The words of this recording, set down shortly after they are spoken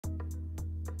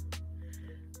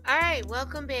Alright,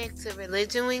 welcome back to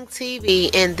ReligionWinked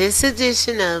TV and this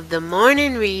edition of the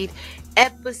Morning Read,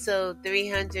 episode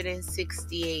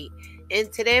 368.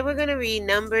 And today we're going to read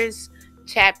Numbers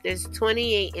chapters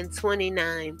 28 and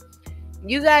 29.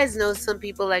 You guys know some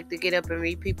people like to get up and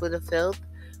read people to filth.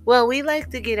 Well, we like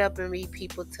to get up and read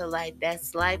people to life.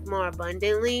 That's life more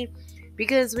abundantly,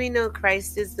 because we know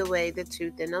Christ is the way, the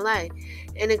truth, and the life.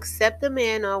 And except a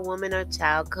man or woman or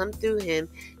child come through him,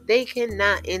 they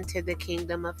cannot enter the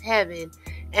kingdom of heaven.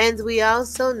 And we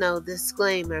also know,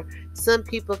 disclaimer, some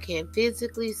people can't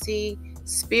physically see,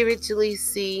 spiritually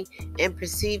see, and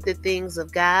perceive the things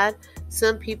of God.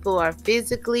 Some people are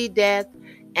physically deaf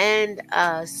and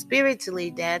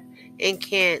spiritually deaf and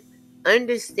can't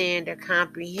understand or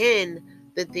comprehend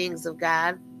the things of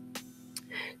God.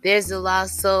 There's the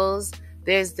lost souls,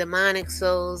 there's demonic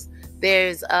souls,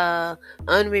 there's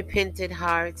unrepentant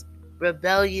hearts,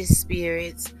 rebellious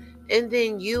spirits, and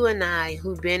then you and I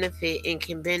who benefit and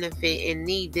can benefit and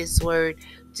need this word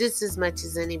just as much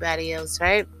as anybody else,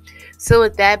 right? So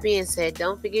with that being said,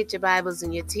 don't forget your Bibles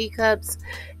and your teacups,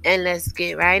 and let's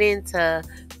get right into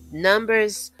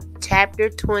Numbers chapter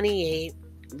 28,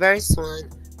 verse 1.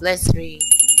 Let's read.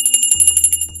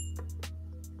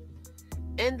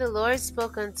 And the Lord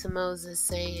spoke unto Moses,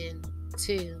 saying,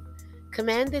 2.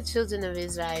 Command the children of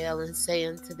Israel, and say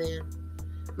unto them,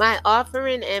 My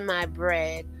offering and my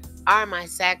bread are my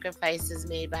sacrifices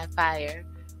made by fire,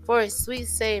 for a sweet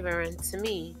savor unto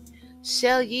me.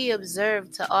 Shall ye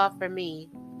observe to offer me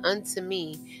unto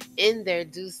me in their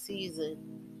due season?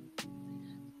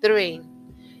 3.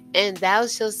 And thou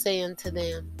shalt say unto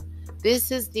them,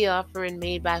 This is the offering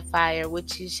made by fire,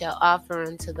 which ye shall offer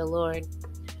unto the Lord.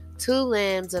 2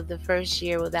 lambs of the first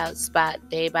year without spot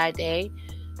day by day,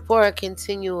 for a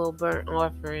continual burnt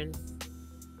offering.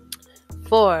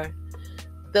 4.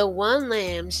 The one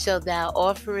lamb shalt thou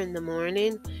offer in the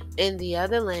morning, and the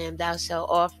other lamb thou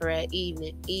shalt offer at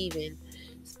even.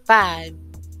 5.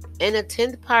 And a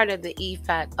 10th part of the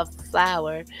ephah of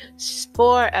flour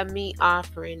for a meat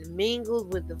offering,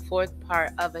 mingled with the 4th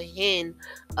part of a hin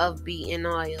of beaten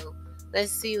oil.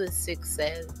 Let's see what 6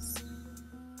 says.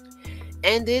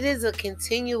 And it is a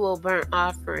continual burnt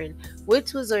offering,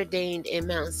 which was ordained in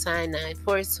Mount Sinai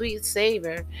for a sweet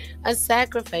savor, a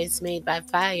sacrifice made by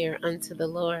fire unto the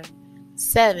Lord.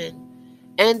 7.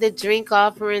 And the drink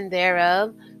offering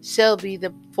thereof shall be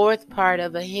the 4th part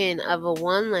of a hin of a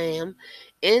one lamb.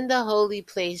 In the holy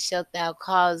place shalt thou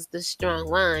cause the strong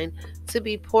wine to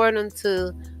be poured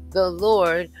unto the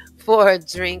Lord for a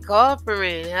drink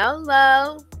offering.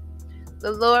 Hello.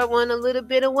 The Lord want a little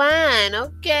bit of wine.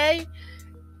 Okay.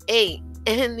 8.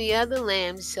 And the other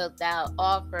lamb shalt thou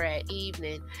offer at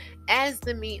evening, as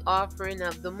the meat offering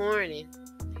of the morning.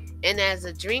 And as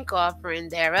a drink offering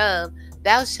thereof,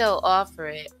 thou shalt offer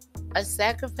it, a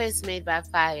sacrifice made by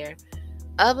fire,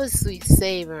 of a sweet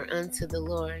savor unto the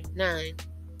Lord. 9.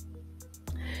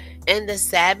 And the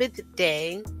Sabbath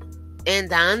day,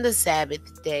 and on the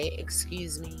Sabbath day,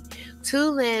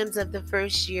 2 lambs of the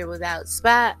first year without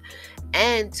spot,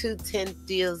 and 2 tenth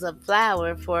deals of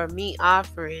flour for a meat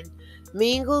offering,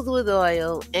 mingled with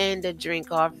oil, and a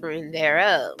drink offering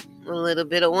thereof. A little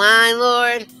bit of wine,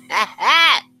 Lord.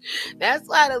 That's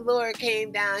why the Lord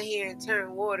came down here and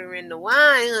turned water into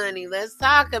wine, honey. Let's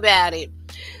talk about it.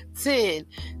 10.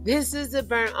 This is the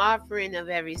burnt offering of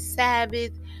every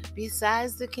Sabbath,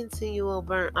 besides the continual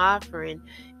burnt offering,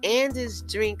 and his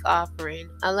drink offering.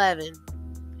 11.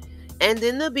 And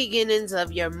in the beginnings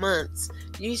of your months,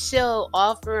 you shall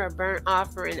offer a burnt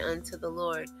offering unto the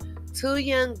Lord, 2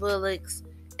 young bullocks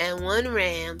and 1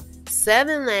 ram,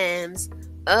 7 lambs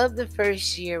of the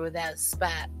first year without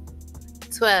spot.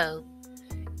 12.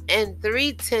 And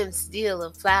 3 tenths deal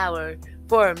of flour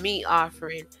for a meat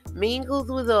offering, mingled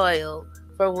with oil,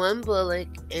 for 1 bullock,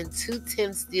 and 2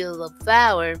 tenths deal of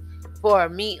flour for a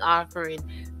meat offering,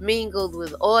 mingled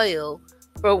with oil,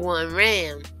 for 1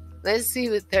 ram. Let's see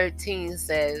what 13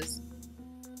 says.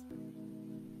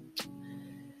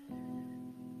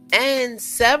 And a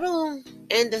several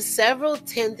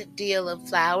 10th deal of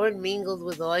flour mingled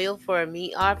with oil for a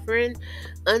meat offering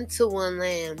unto 1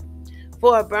 lamb,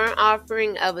 for a burnt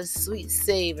offering of a sweet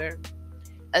savor,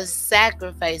 a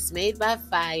sacrifice made by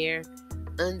fire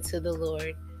unto the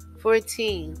Lord.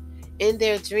 14. And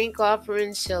their drink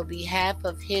offering shall be half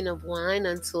of hin of wine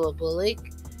unto a bullock,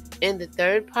 and the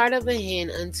 3rd part of a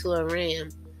hin unto a ram,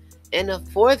 and a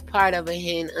 4th part of a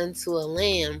hin unto a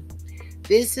lamb.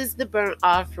 This is the burnt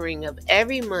offering of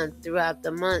every month throughout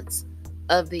the months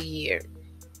of the year.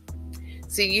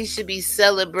 So you should be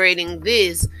celebrating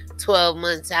this 12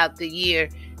 months out the year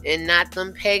and not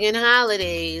them pagan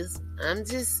holidays. I'm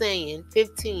just saying.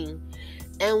 15.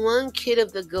 And 1 kid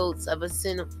of the goats of a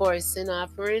sin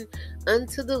offering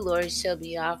unto the Lord shall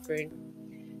be offered,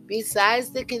 besides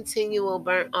the continual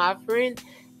burnt offering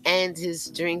and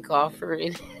his drink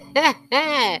offering.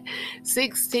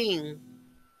 16.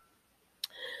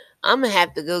 I'm going to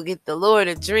have to go get the Lord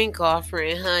a drink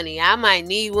offering, honey. I might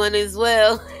need one as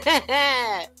well.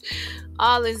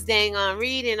 All this dang on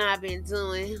reading I've been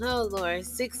doing. Oh, Lord.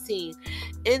 16.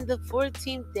 In the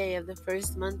 14th day of the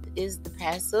first month is the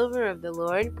Passover of the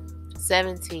Lord.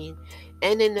 17.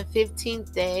 And in the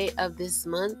 15th day of this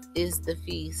month is the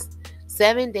feast.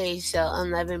 7 days shall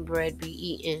unleavened bread be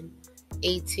eaten.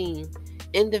 18.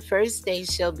 In the first day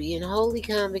shall be an holy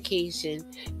convocation.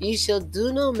 You shall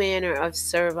do no manner of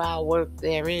servile work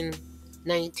therein.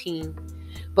 19.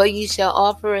 But you shall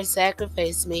offer a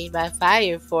sacrifice made by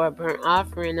fire for a burnt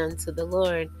offering unto the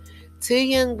Lord, 2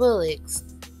 young bullocks,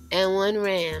 and 1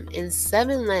 ram, and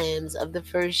 7 lambs of the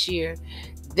first year.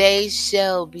 They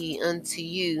shall be unto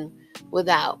you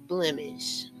without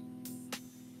blemish.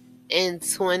 And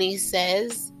 20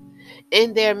 says,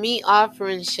 and their meat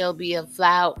offering shall be of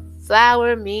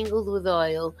flour mingled with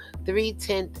oil,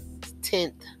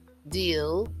 3/10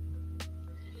 deal.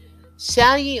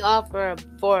 Shall ye offer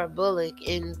for a bullock,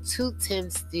 and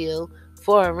 2/10 deal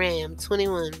for a ram?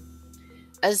 21.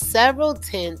 A several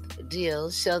tenth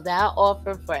deal shall thou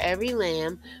offer for every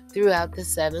lamb throughout the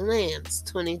 7 lambs.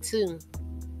 22.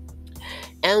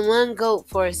 And 1 goat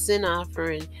for a sin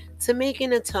offering, to make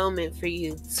an atonement for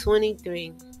you.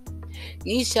 23.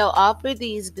 Ye shall offer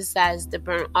these besides the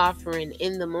burnt offering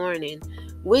in the morning,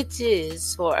 which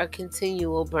is for a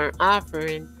continual burnt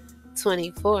offering.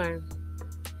 24.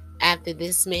 After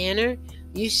this manner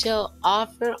you shall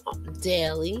offer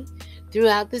daily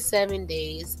throughout the 7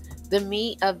 days the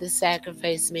meat of the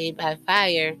sacrifice made by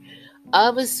fire,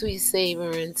 of a sweet savor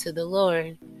unto the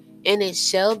Lord. And it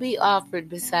shall be offered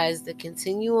besides the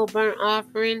continual burnt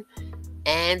offering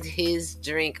and his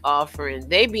drink offering.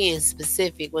 They being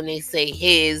specific when they say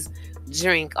his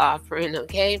drink offering,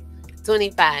 okay?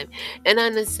 25. And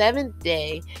on the 7th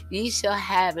day ye shall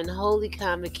have an holy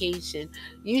convocation.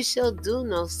 You shall do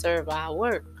no servile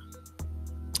work.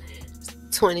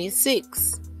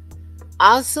 26.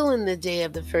 Also in the day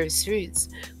of the first fruits,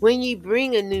 when ye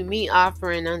bring a new meat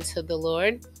offering unto the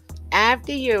Lord,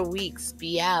 after your weeks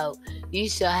be out, you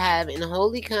shall have an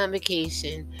holy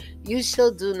convocation. You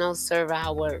shall do no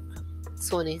servile work.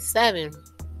 27.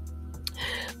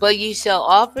 But ye shall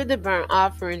offer the burnt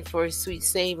offering for a sweet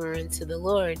savor unto the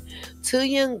Lord, 2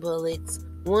 young bullocks,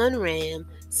 1 ram,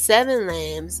 7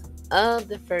 lambs of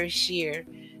the first year.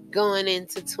 Going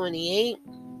into 28.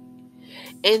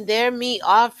 And their meat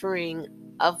offering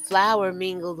of flour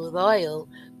mingled with oil,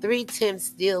 3/10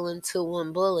 deal unto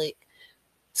 1 bullock,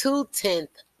 2/10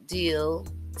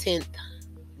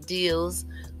 deals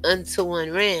unto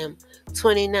 1 ram.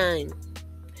 29.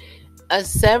 A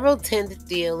several 10th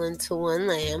deal unto 1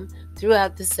 lamb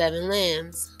throughout the 7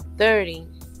 lambs. 30.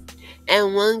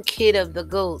 And 1 kid of the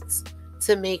goats,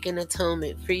 to make an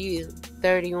atonement for you.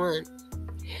 31.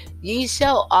 Ye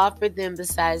shall offer them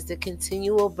besides the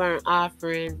continual burnt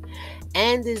offering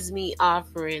and his meat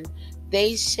offering.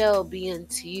 They shall be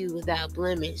unto you without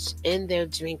blemish, and their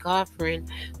drink offering.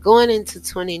 Going into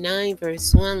 29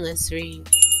 verse 1, let's read.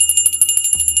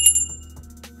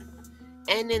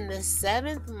 And in the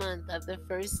 7th month of the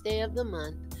first day of the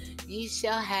month, ye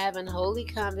shall have an holy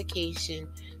convocation.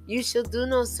 You shall do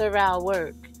no servile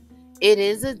work. It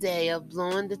is a day of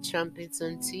blowing the trumpets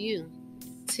unto you.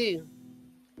 2.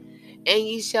 And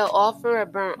ye shall offer a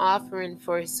burnt offering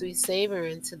for a sweet savor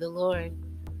unto the Lord,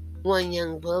 1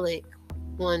 young bullock,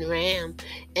 1 ram,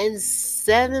 and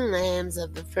 7 lambs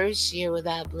of the first year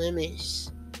without blemish.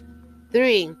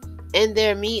 3. And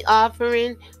their meat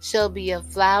offering shall be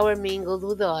of flour mingled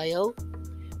with oil,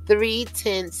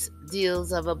 3/10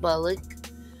 deals of a bullock,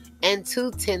 and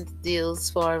 2/10 deals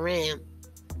for a ram.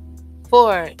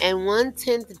 4. And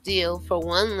 1/10 deal for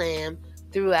 1 lamb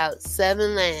throughout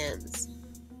 7 lambs.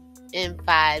 And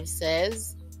 5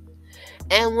 says,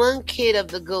 and 1 kid of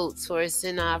the goats for a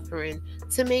sin offering,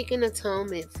 to make an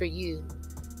atonement for you.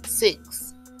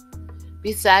 6.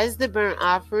 Besides the burnt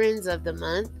offerings of the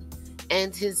month,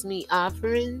 and his meat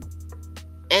offering,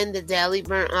 and the daily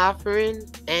burnt offering,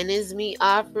 and his meat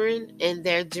offering, and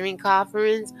their drink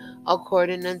offerings,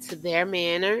 according unto their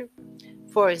manner,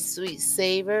 for a sweet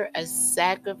savor, a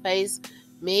sacrifice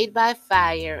made by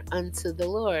fire unto the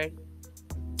Lord.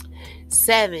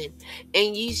 7.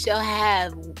 And ye shall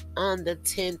have on the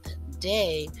 10th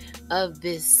day of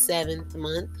this 7th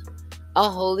month a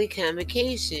holy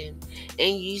convocation,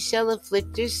 and ye shall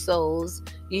afflict your souls.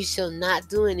 Ye shall not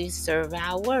do any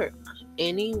servile work,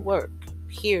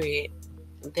 period.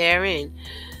 therein.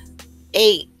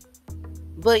 8.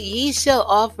 But ye shall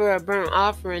offer a burnt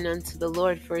offering unto the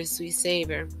Lord for a sweet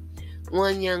savor,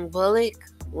 1 young bullock,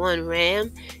 1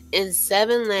 ram, and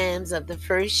 7 lambs of the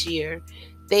first year.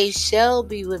 They shall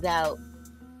be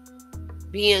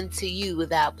unto you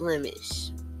without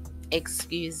blemish.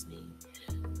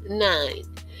 9.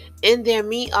 And their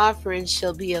meat offering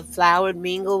shall be of flour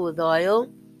mingled with oil,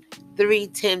 3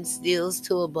 tenths deals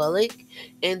to a bullock,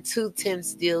 and 2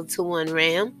 tenths deal to 1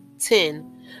 ram.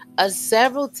 10. A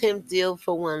several tenth deal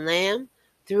for 1 lamb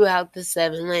throughout the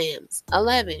 7 lambs.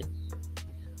 11.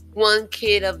 1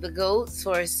 kid of the goats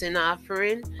for a sin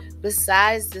offering,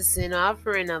 besides the sin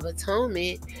offering of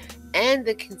atonement, and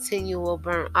the continual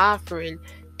burnt offering,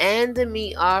 and the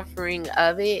meat offering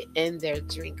of it, and their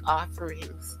drink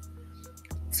offerings.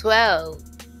 12.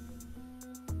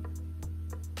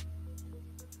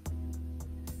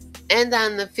 And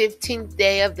on the 15th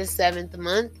day of the 7th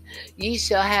month, ye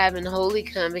shall have an holy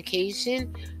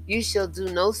convocation. You shall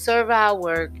do no servile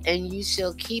work, and you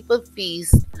shall keep a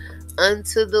feast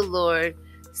unto the Lord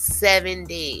 7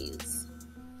 days.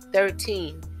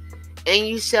 13. And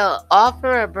you shall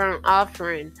offer a burnt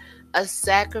offering, a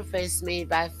sacrifice made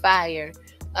by fire,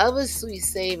 of a sweet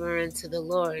savor unto the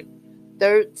Lord.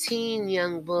 13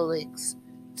 young bullocks,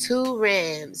 2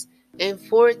 rams, and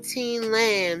 14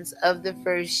 lambs of the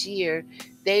first year.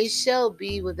 They shall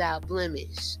be without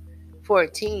blemish.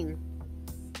 14.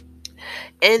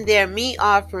 And their meat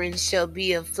offering shall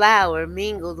be of flour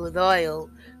mingled with oil,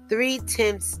 3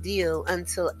 tenths deal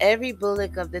until every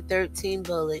bullock of the 13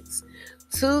 bullocks,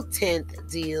 2 tenths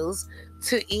deals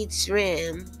to each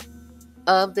ram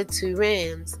of the 2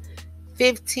 rams.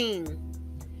 15.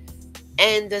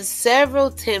 And a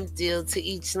several tenth deal to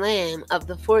each lamb of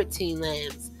the 14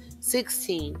 lambs.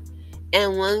 16.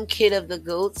 And 1 kid of the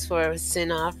goats for a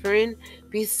sin offering,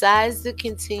 besides the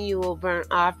continual burnt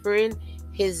offering,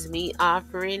 his meat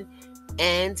offering,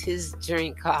 and his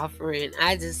drink offering.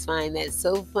 I just find that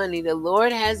so funny. The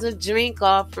Lord has a drink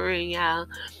offering, y'all.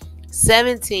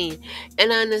 17.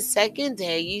 And on the 2nd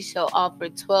day ye shall offer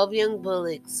 12 young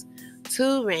bullocks,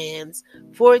 2 rams,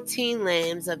 14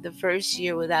 lambs of the first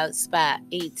year without spot.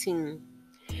 18.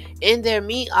 And their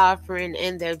meat offering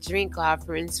and their drink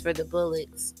offerings for the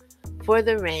bullocks, for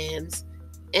the rams,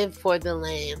 and for the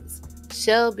lambs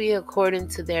shall be according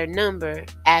to their number,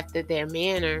 after their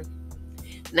manner.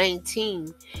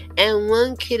 19. And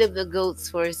 1 kid of the goats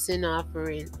for a sin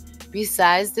offering,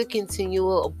 besides the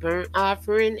continual burnt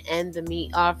offering and the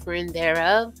meat offering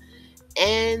thereof,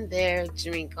 and their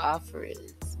drink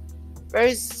offerings.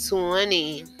 Verse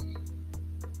 20.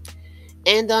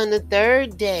 And on the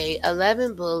 3rd day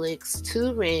 11 bullocks,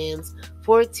 2 rams,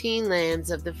 14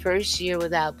 lambs of the first year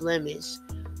without blemish.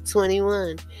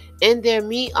 21. And their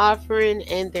meat offering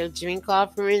and their drink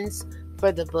offerings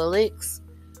for the bullocks,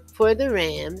 for the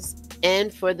rams,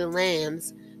 and for the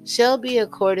lambs shall be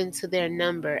according to their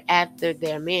number, after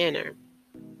their manner.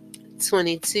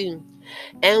 22.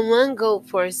 And 1 goat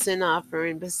for a sin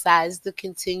offering, besides the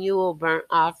continual burnt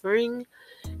offering,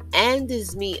 and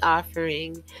his meat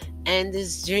offering, and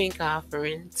his drink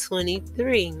offering.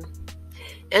 23.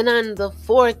 And on the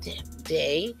 4th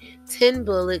day 10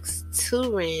 bullocks,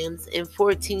 2 rams, and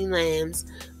 14 lambs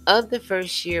of the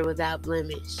first year without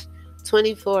blemish.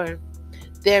 24.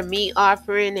 Their meat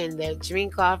offering and their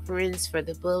drink offerings for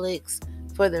the bullocks,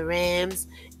 for the rams,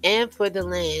 and for the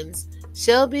lambs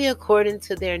shall be according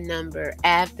to their number,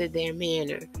 after their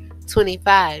manner.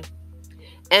 25.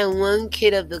 And 1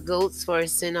 kid of the goats for a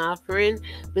sin offering,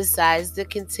 besides the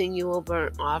continual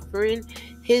burnt offering,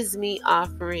 his meat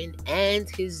offering, and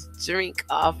his drink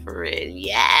offering.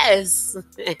 Yes!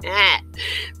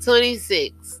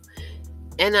 26.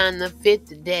 And on the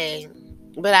 5th day,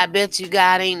 but I bet you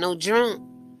God ain't no drunk.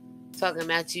 Talking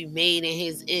about you made in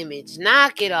his image.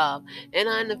 Knock it off. And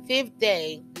on the 5th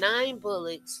day, 9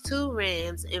 bullocks, 2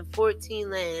 rams, and 14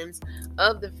 lambs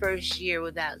of the first year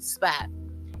without spot.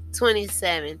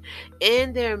 27.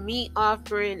 And their meat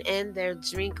offering and their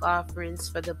drink offerings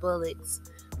for the bullocks,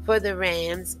 for the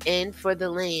rams, and for the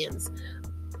lambs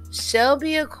shall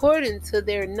be according to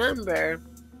their number,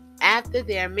 after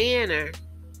their manner.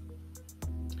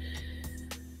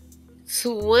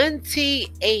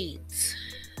 28.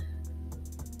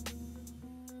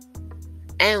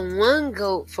 And 1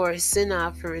 goat for a sin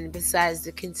offering, besides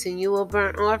the continual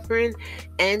burnt offering,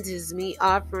 and his meat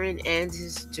offering, and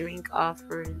his drink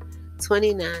offering.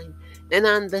 29. And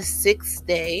on the 6th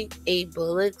day 8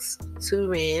 bullocks, 2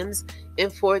 rams,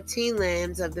 and 14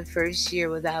 lambs of the first year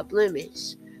without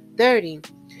blemish. 30.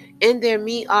 And their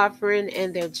meat offering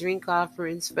and their drink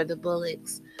offerings for the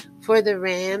bullocks, for the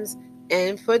rams,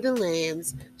 and for the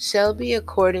lambs shall be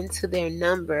according to their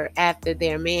number after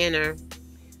their manner.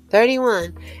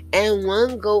 31. And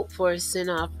 1 goat for a sin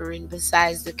offering,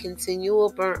 besides the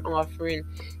continual burnt offering,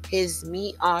 his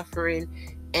meat offering,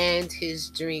 and his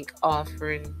drink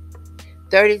offering.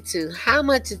 32. How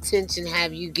much attention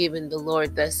have you given the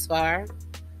Lord thus far?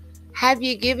 Have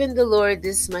you given the Lord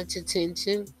this much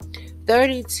attention?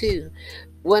 32.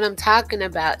 What I'm talking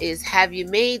about is, have you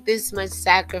made this much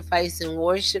sacrifice and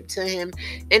worship to him?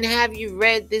 And have you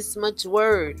read this much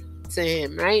word to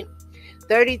him, right?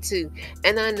 32.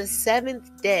 And on the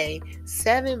 7th day,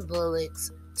 7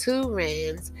 bullocks, 2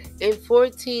 rams, and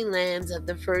 14 lambs of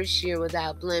the first year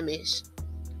without blemish.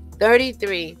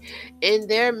 33. And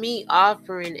their meat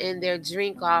offering and their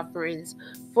drink offerings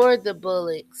for the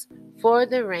bullocks, for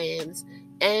the rams,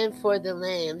 and for the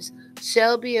lambs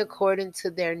shall be according to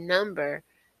their number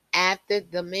after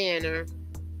the manner,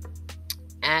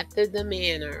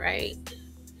 right?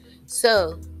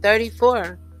 So,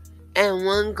 34. And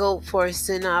 1 goat for a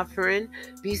sin offering,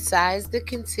 besides the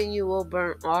continual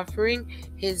burnt offering,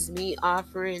 his meat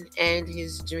offering, and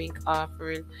his drink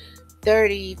offering.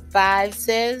 35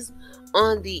 says,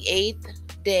 on the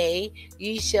 8th day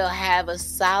ye shall have a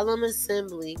solemn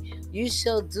assembly. You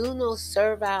shall do no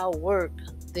servile work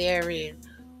therein.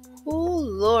 Oh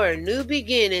Lord, new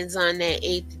beginnings on that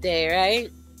 8th day, right?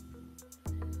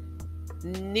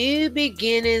 New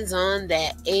beginnings on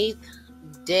that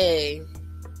 8th day.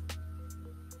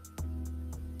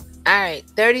 Alright,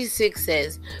 36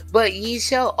 says, but ye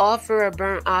shall offer a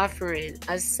burnt offering,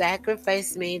 a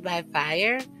sacrifice made by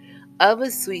fire, of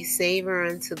a sweet savor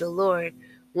unto the Lord.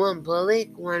 1 bullock,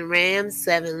 1 ram,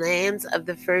 7 lambs of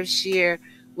the first year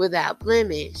without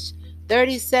blemish.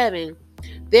 37.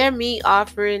 Their meat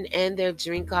offering and their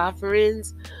drink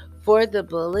offerings for the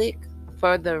bullock,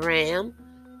 for the ram,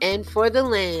 and for the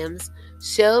lambs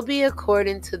shall be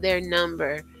according to their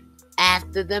number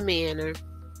after the manner.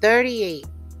 38.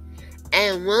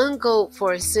 And 1 goat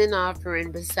for a sin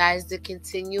offering, besides the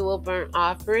continual burnt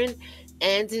offering,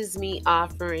 and his meat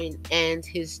offering, and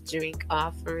his drink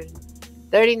offering.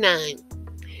 39.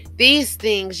 These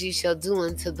things ye shall do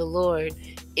unto the Lord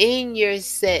in your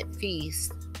set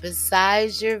feast,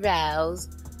 besides your vows,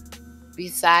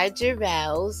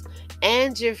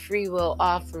 and your freewill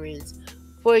offerings,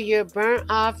 for your burnt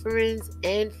offerings,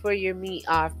 and for your meat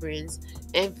offerings,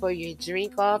 and for your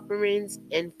drink offerings,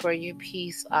 and for your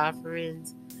peace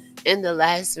offerings. In the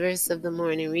last verse of the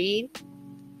morning read,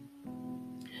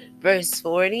 verse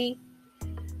 40.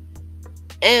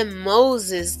 And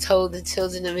Moses told the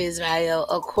children of Israel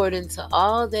according to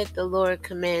all that the Lord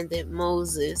commanded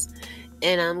Moses.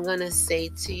 And I'm going to say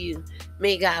to you,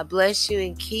 may God bless you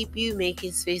and keep you, make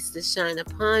his face to shine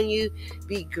upon you,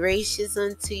 be gracious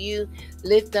unto you,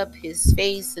 lift up his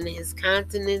face and his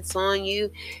countenance on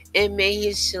you, and may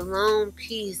his shalom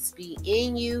peace be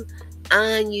in you,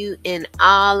 on you, and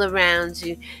all around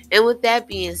you. And with that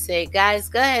being said, guys,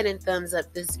 go ahead and thumbs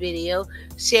up this video,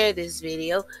 share this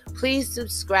video, please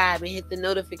subscribe and hit the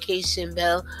notification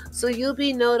bell so you'll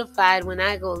be notified when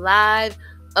I go live,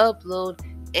 upload,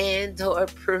 and or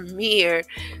premiere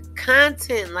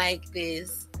content like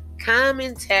this,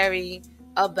 commentary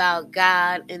about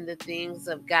God and the things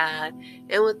of God.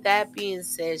 And with that being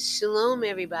said, shalom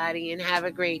everybody, and have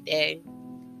a great day.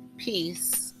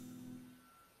 Peace.